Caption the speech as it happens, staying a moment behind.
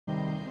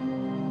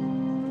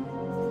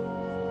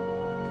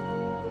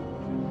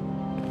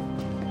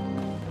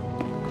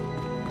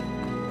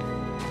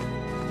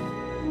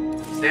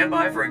Stand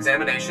by for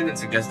examination and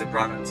suggested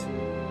product.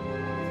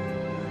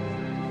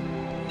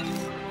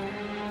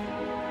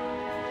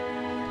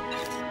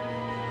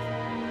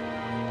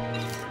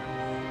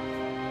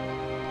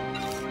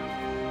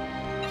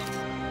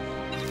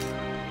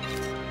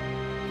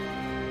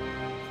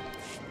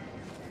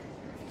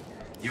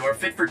 You are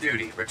fit for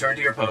duty. Return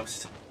to your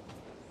post.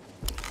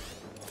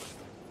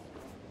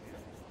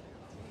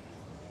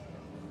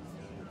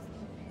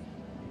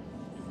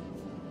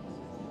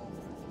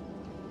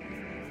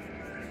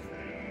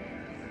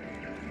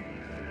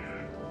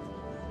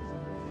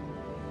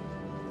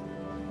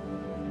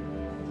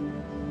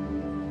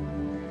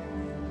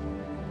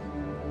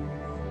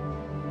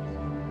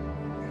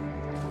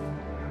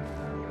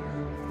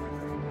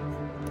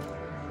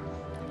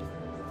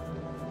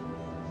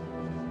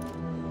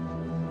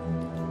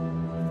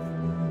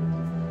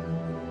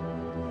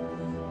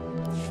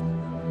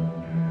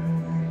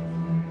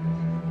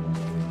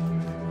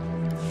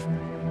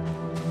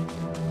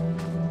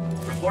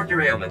 Report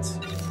your ailments.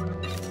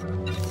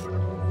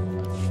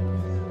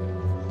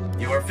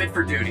 You are fit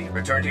for duty.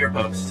 Return to your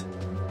post.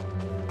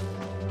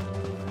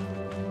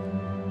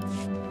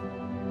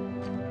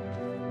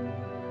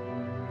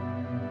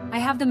 I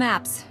have the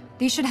maps.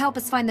 These should help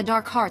us find the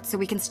Dark Heart so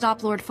we can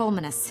stop Lord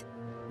Fulminus.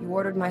 You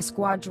ordered my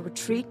squad to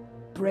retreat,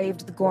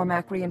 braved the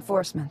Gormak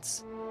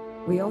reinforcements.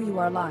 We owe you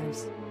our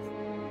lives.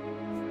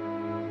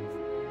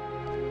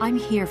 I'm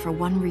here for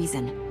one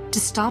reason. To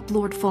stop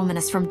Lord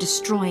Fulminus from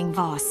destroying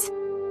Voss.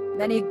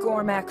 Many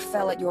Gormak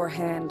fell at your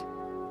hand.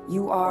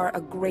 You are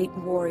a great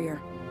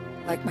warrior.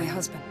 Like my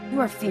husband.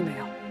 You are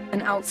female,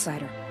 an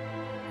outsider.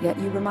 Yet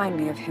you remind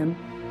me of him.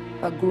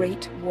 A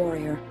great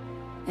warrior.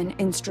 An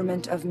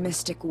instrument of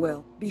mystic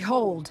will.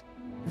 Behold,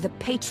 the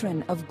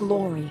patron of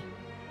glory.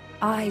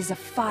 Eyes of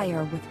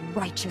fire with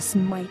righteous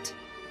might.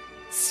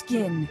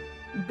 Skin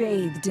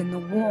bathed in the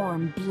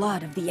warm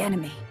blood of the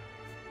enemy.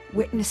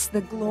 Witness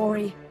the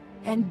glory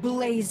and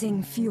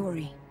blazing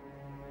fury.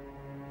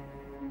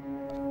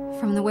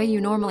 From the way you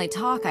normally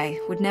talk, I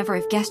would never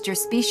have guessed your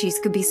species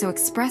could be so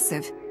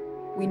expressive.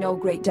 We know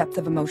great depth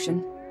of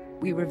emotion.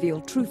 We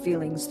reveal true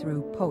feelings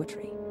through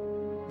poetry.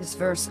 This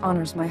verse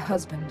honors my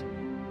husband.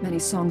 Many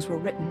songs were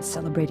written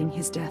celebrating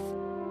his death.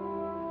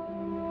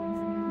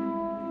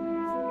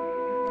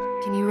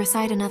 Can you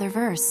recite another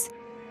verse?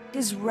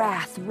 His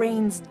wrath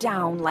rains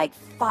down like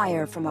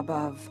fire from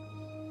above.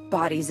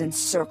 Bodies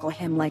encircle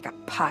him like a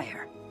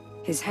pyre.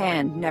 His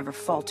hand never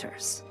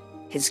falters.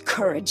 His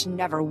courage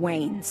never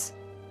wanes.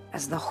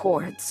 As the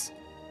hordes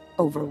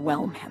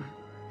overwhelm him,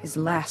 his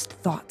last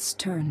thoughts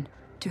turn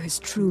to his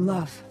true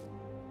love.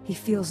 He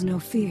feels no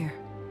fear,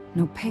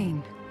 no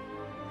pain.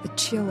 The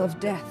chill of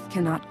death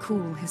cannot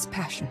cool his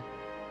passion.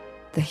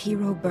 The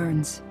hero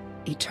burns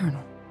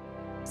eternal.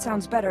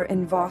 Sounds better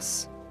in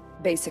Voss.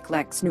 Basic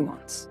lacks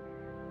nuance.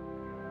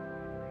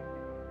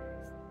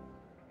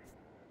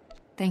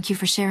 Thank you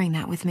for sharing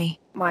that with me.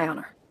 My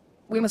honor.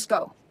 We must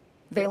go.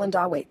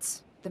 Valendah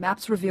waits. The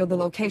maps reveal the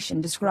location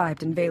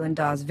described in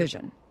Valendah's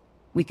vision.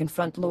 We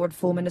confront Lord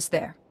Fulminus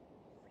there.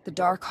 The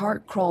Dark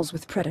Heart crawls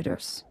with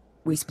predators.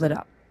 We split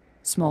up.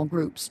 Small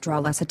groups draw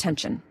less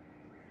attention.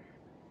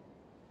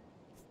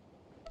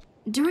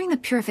 During the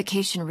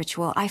purification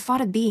ritual, I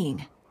fought a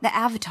being, the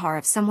avatar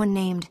of someone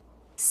named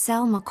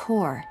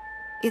SWTOR.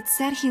 It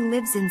said he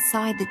lives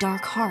inside the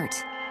Dark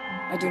Heart.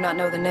 I do not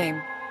know the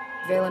name.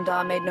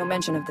 Valendah made no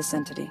mention of this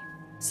entity.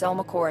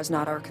 SWTOR is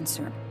not our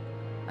concern.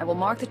 I will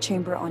mark the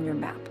chamber on your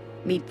map.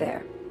 Meet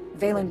there.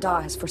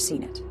 Valendah has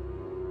foreseen it.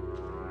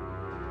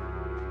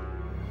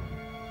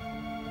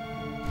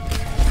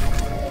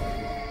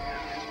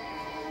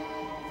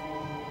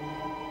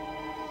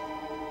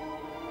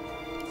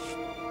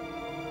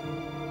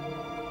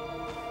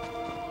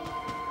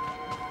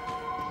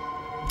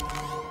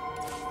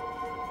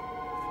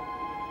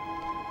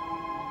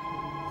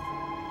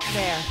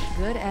 There,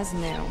 good as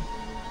new.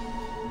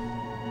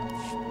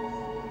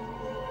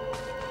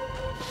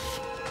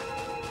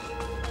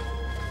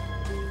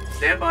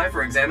 Stand by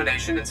for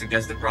examination and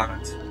suggested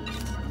product.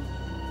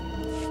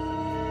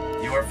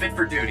 You are fit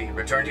for duty.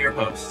 Return to your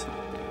post.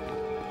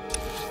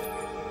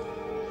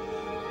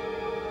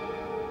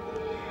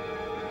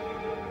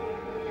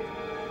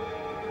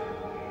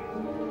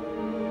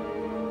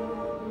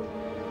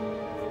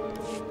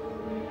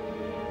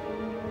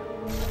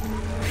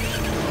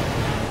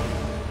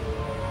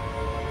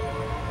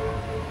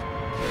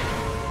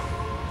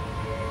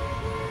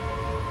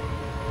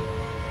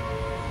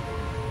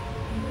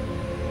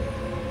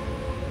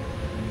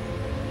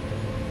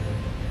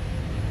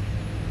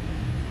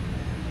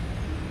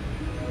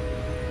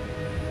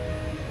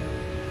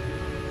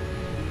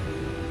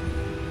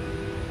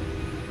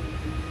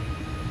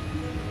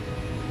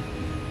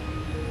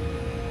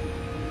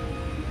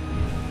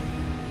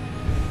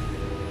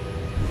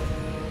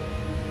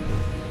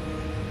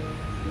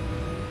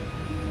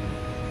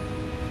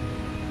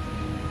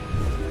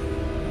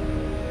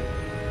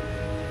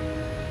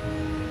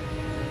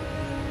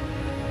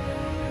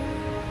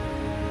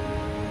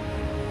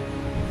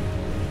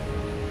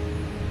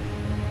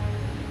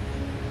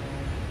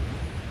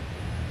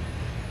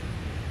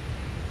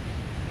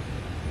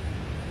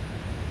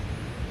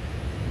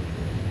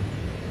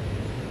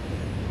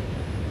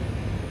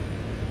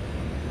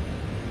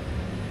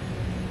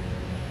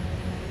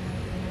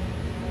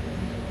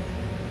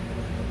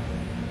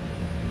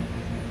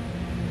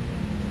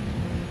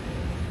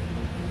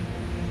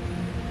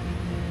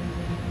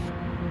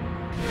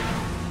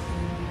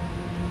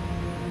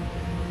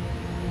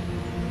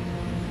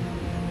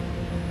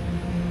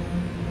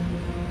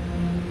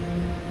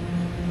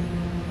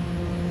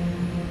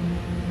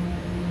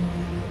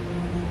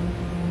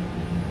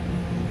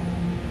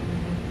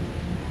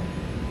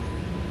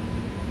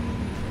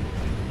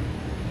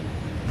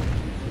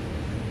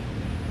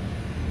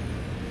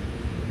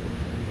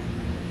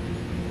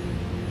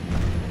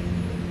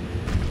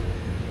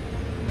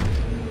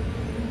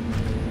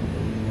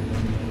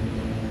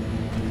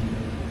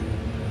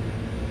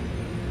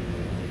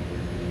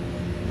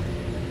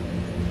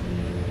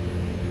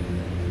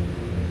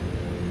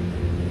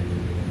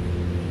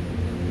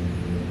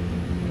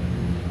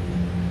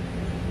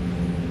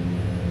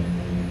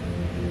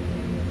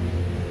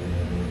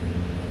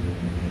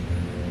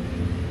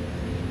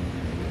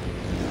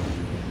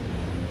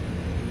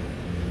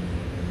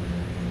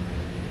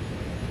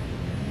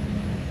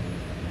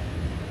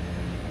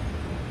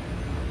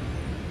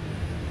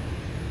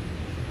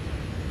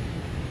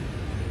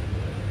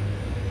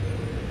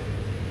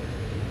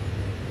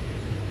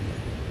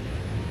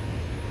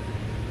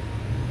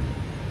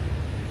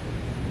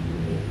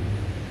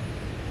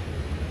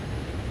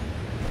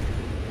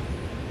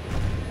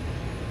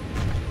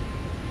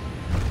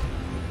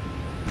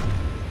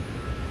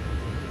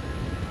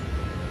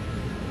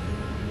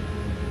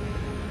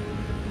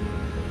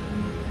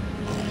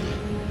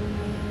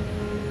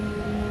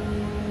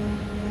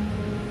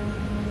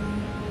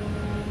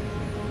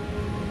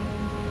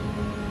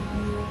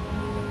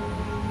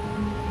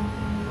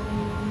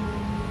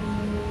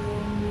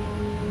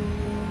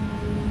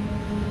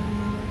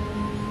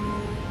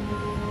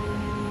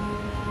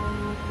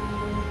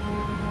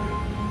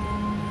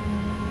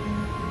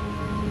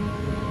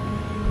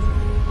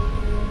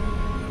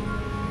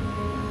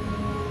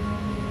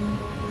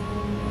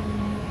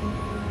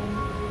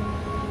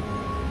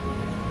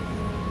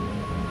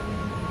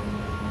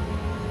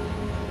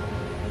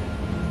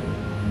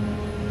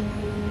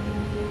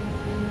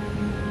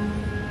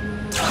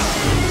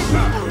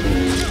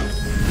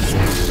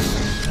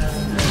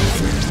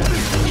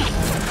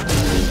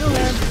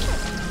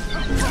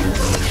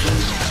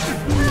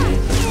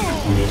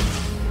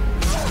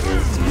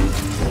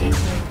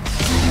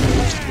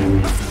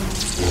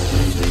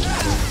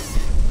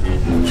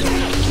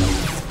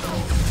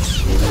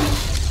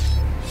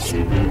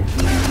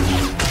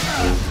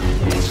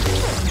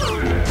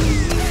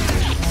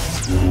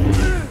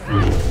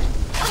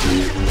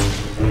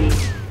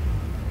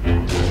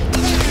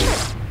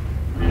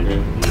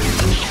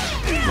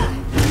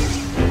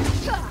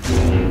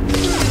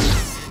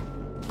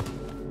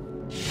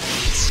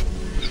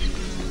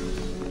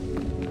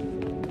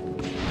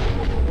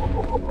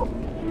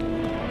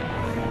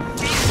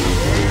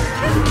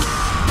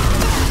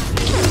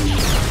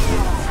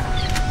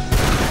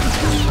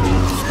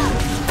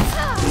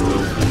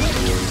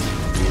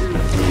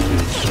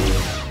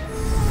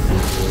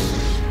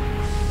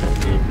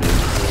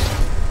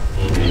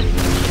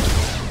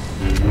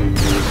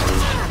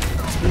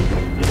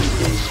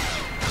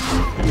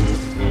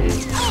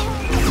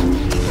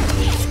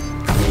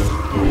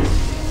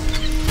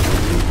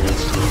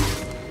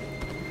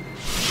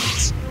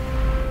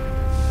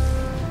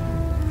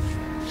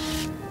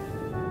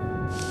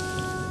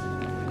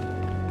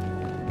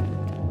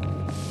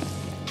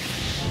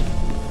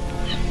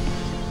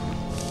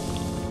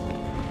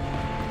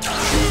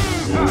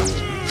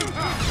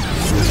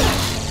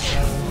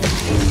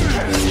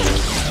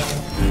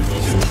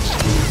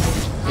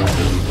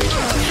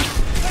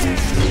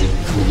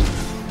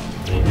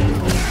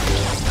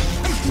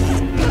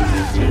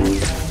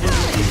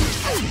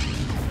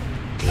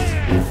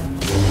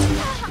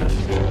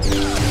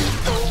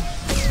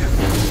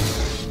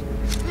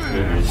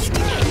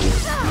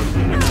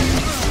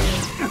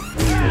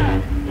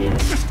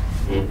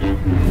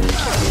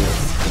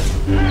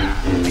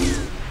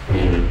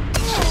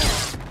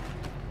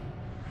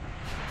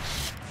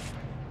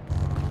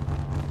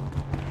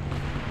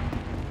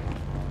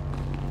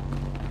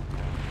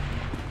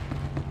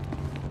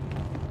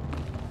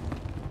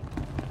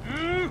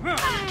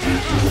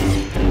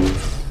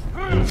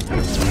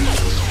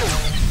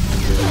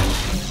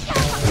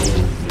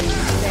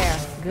 There,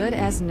 good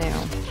as new.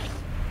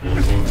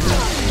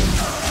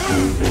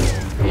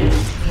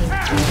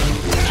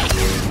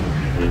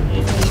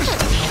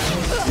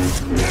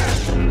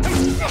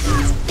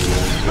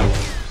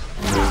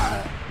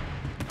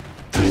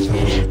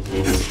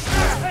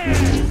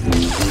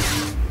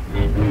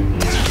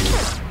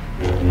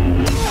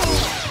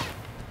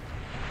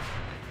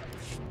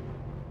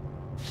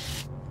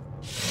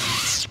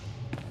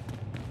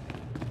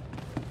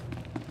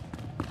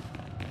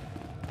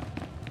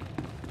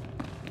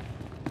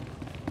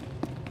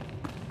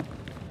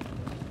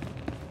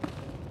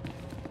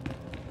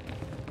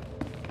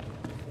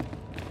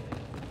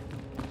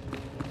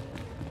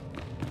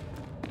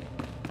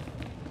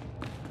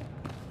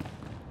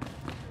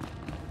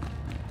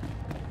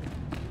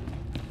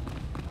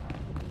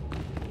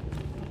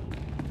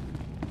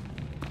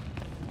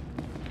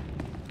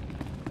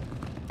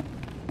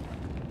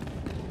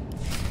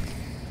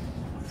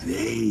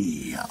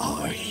 They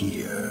are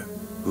here.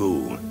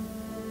 Who?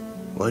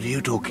 What are you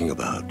talking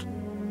about?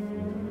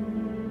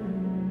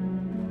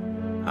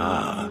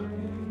 Ah.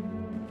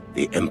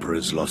 The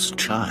Emperor's lost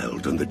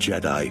child and the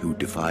Jedi who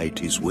defied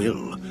his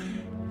will.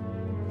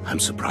 I'm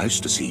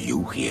surprised to see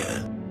you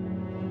here.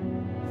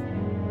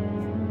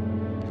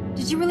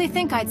 Did you really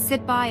think I'd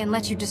sit by and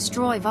let you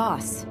destroy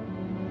Voss?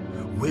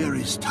 Where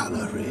is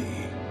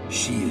Tala-Reh?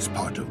 She is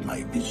part of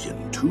my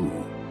vision, too.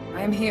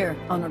 I am here,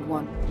 Honored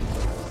One.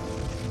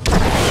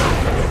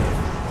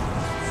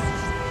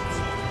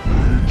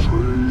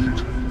 Betrayed.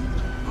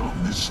 The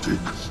mystic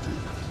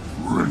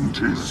rent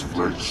his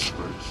flesh.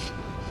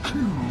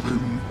 Kill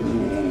them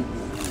all.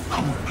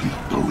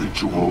 Complete the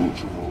ritual.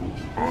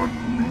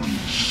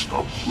 Unleash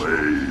the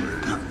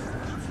plague.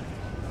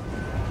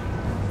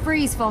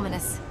 Freeze,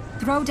 Fulminus.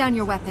 Throw down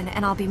your weapon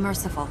and I'll be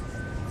merciful.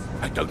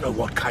 I don't know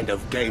what kind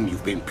of game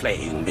you've been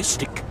playing,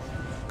 Mystic.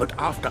 But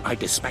after I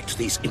dispatch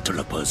these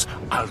interlopers,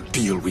 I'll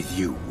deal with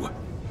you.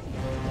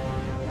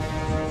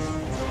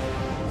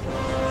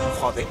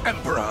 For the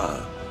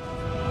Emperor!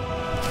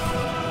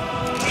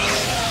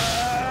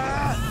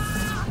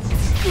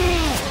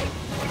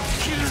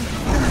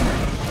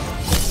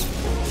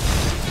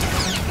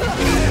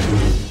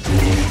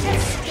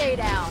 Just stay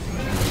down.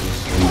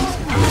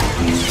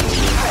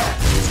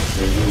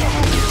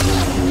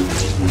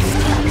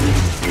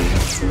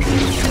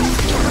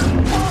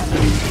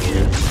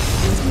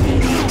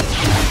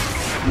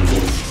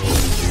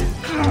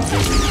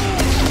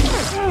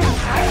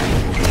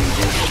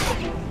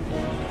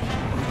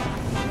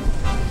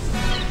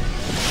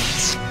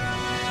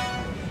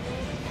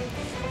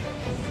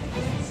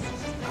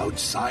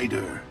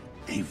 Outsider,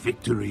 a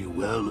victory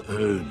well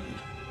earned.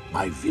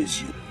 My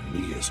vision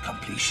nears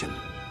completion.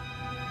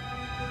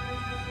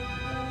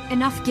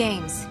 Enough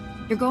games.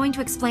 You're going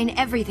to explain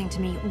everything to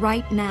me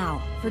right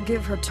now.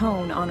 Forgive her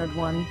tone, Honored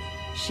One.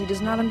 She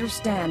does not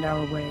understand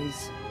our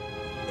ways.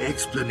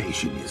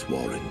 Explanation is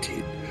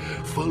warranted.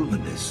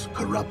 Fulminus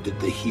corrupted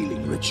the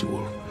healing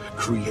ritual,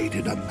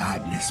 created a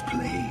madness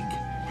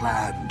plague,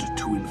 planned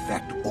to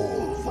infect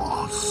all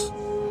Voss.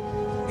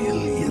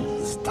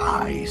 Millions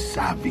die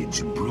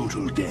savage,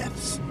 brutal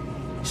deaths.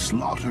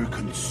 Slaughter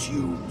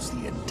consumes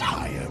the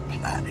entire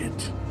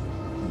planet.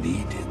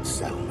 Needed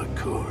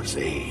Selmacor's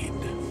aid.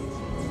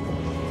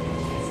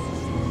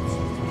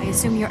 I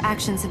assume your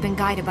actions have been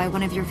guided by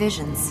one of your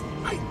visions.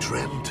 I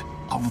dreamt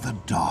of the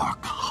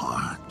dark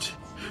heart.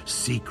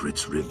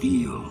 Secrets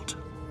revealed.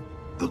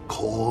 The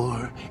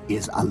core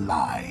is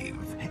alive,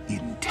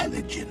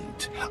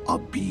 intelligent, a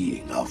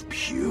being of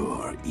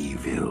pure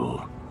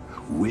evil.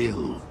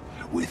 Will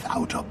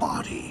without a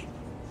body.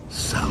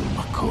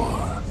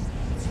 Selmakor.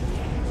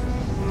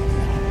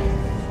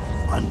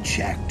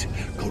 Unchecked,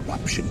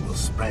 corruption will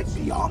spread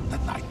beyond the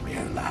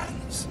Nightmare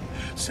Lands.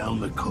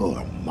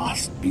 Selmakor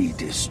must be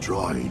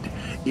destroyed.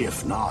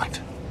 If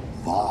not,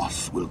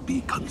 Voss will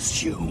be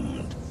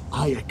consumed.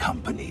 I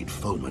accompanied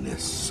Fulminus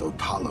so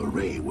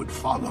Tala-Reh would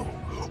follow.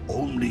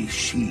 Only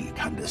she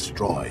can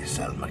destroy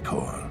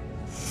Selmakor.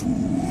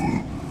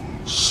 Fool,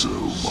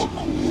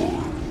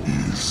 Selmakor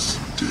is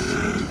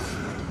dead.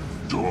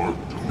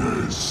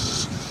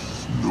 Darkness,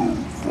 no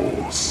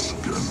Voss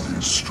can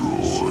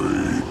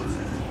destroy.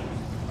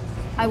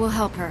 I will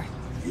help her.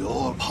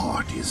 Your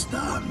part is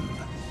done.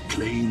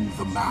 Claim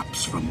the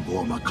maps from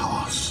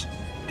Gormakos.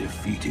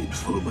 Defeated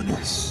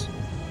Fulminus.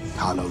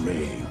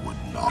 Tala-Reh would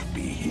not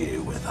be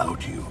here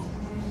without you.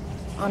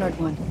 Honored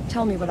One,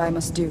 tell me what I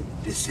must do.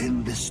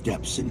 Descend the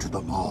steps into the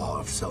maw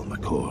of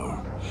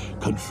Selmakor.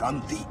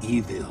 Confront the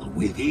evil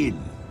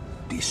within.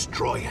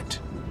 Destroy it.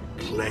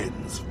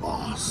 Cleanse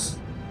Voss.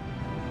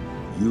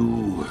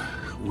 You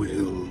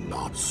will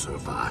not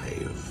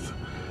survive.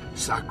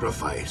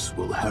 Sacrifice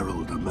will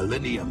herald a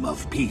millennium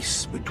of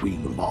peace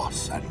between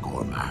Voss and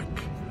Gormak.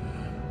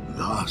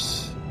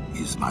 Thus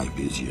is my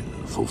vision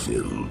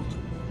fulfilled.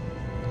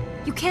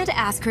 You can't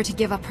ask her to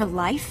give up her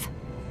life.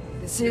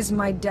 This is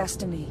my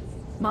destiny.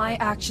 My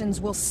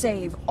actions will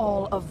save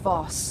all of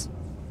Voss.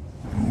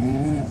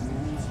 No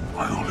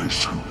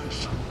violation,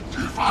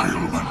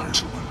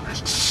 defilement,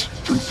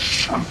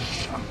 extinction.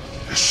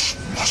 This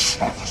must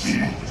not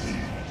be.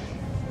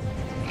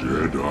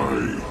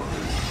 Jedi,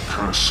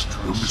 cast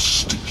the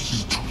mystic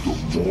into the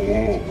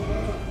maw.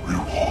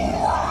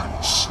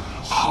 Rewards,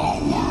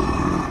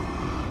 power.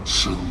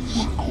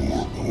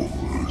 Selmakor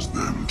offers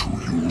them to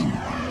you,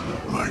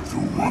 like the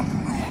one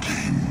who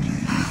came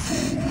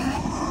before.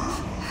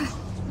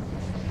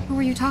 Who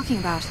were you talking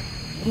about?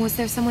 Was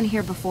there someone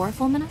here before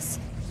Fulminus?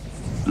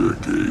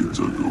 Decades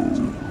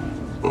ago,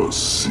 a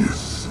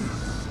Sith,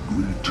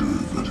 greater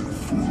than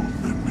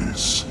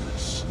Fulminus.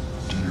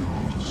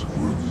 Deals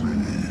were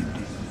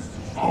made.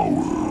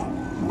 Power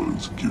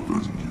was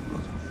given.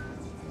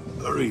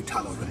 Hurry,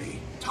 Tala-Reh.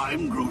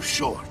 Time grows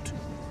short.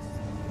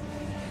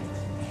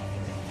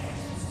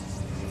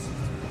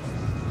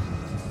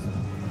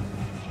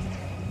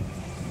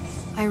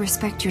 I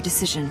respect your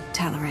decision,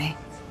 Tala-Reh.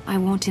 I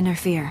won't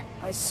interfere.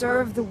 I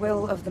serve the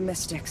will of the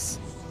mystics,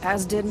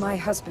 as did my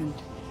husband.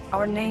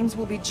 Our names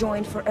will be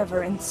joined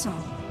forever in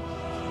song.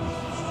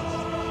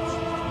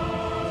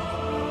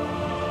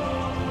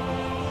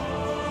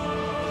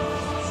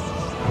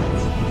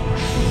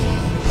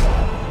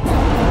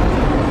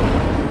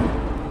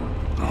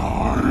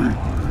 Die,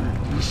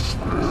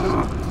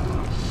 despair,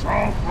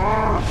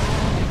 suffer.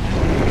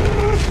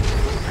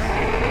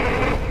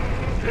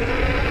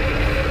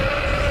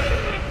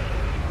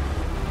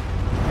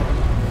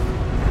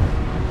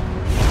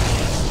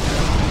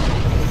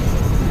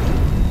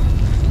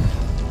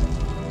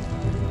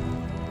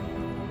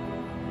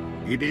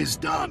 It is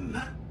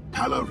done.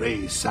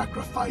 Tala-Reh's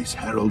sacrifice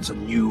heralds a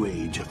new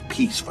age of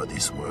peace for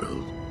this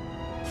world.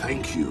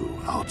 Thank you,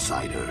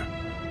 outsider.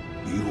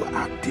 You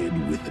acted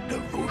with the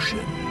devotion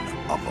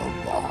of a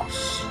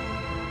Voss.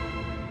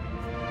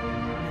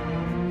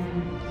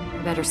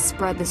 Better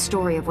spread the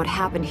story of what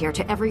happened here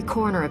to every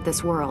corner of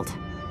this world.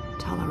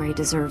 Tala-Reh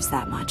deserves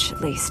that much, at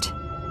least.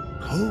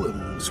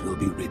 Poems will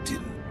be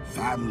written.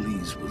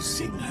 Families will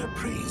sing her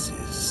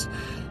praises.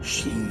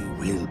 She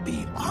will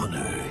be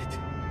honored.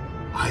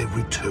 I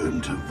return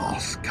to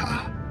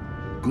Voska.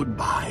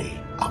 Goodbye,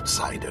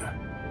 outsider.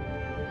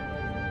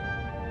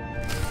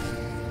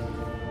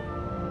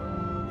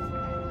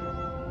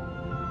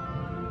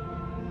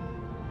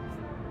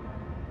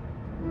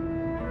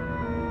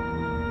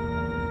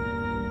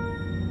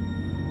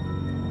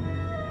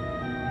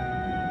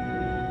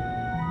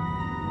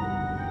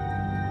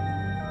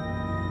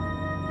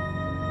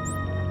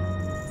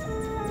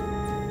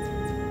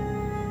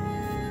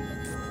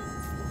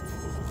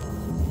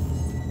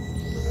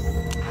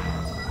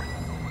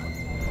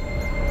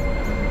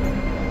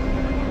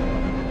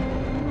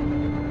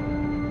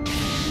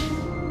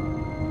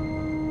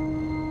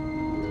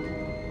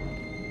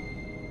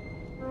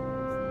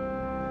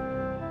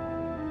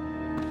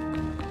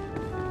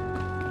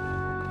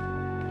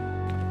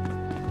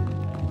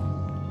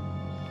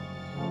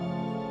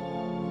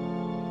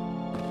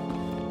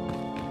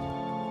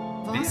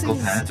 Vehicle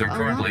pads are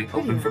currently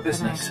open for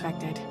business. Than I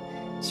expected.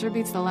 Sure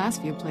beats the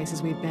last few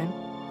places we've been.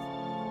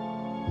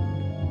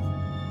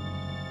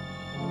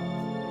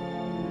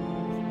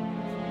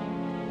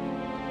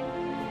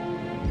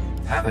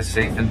 Have a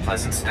safe and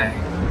pleasant stay.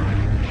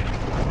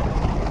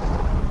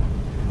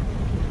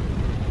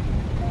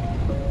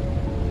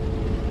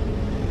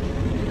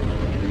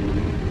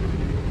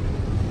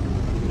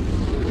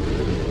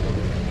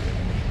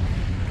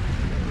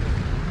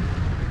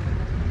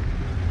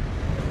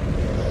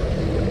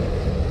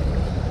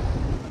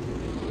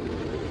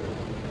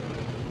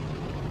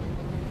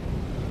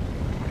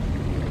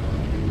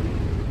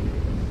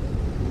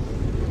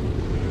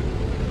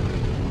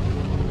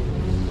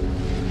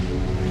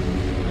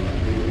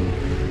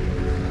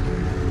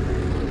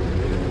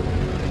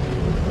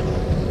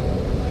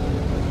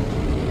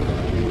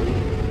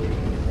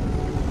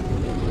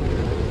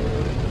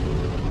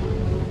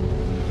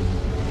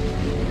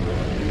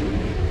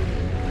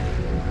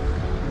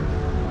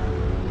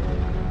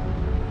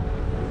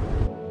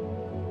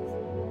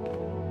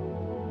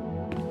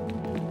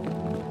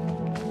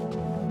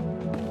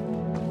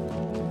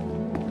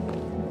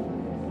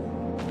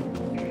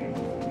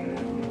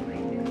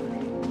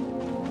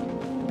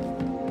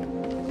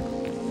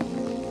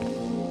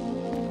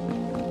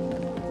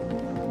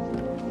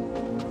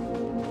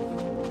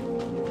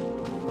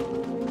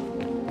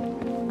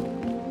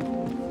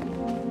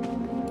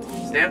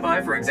 Stand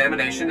by for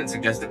examination and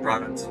suggested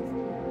products.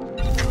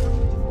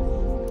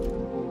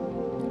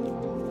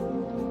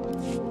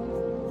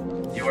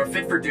 You are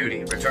fit for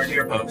duty. Return to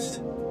your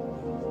post.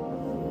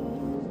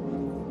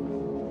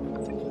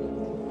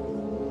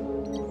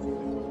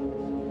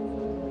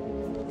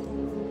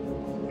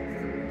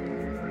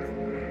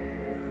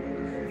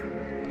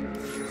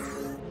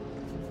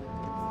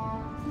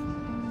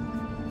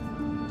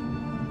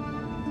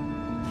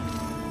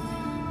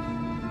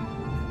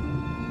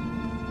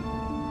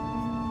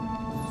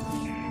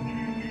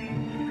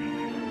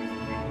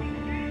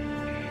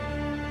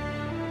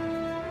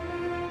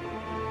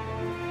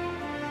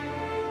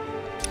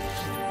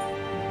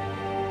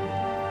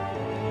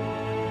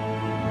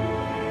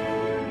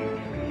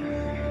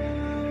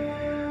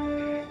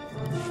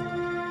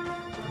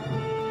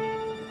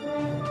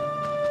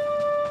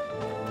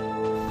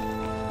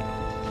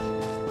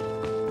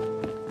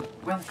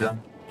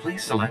 Welcome.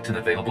 Please select an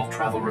available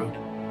travel route.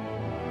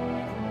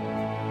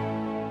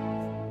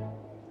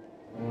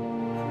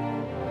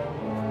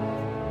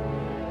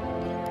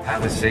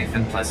 Have a safe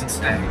and pleasant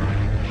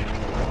stay.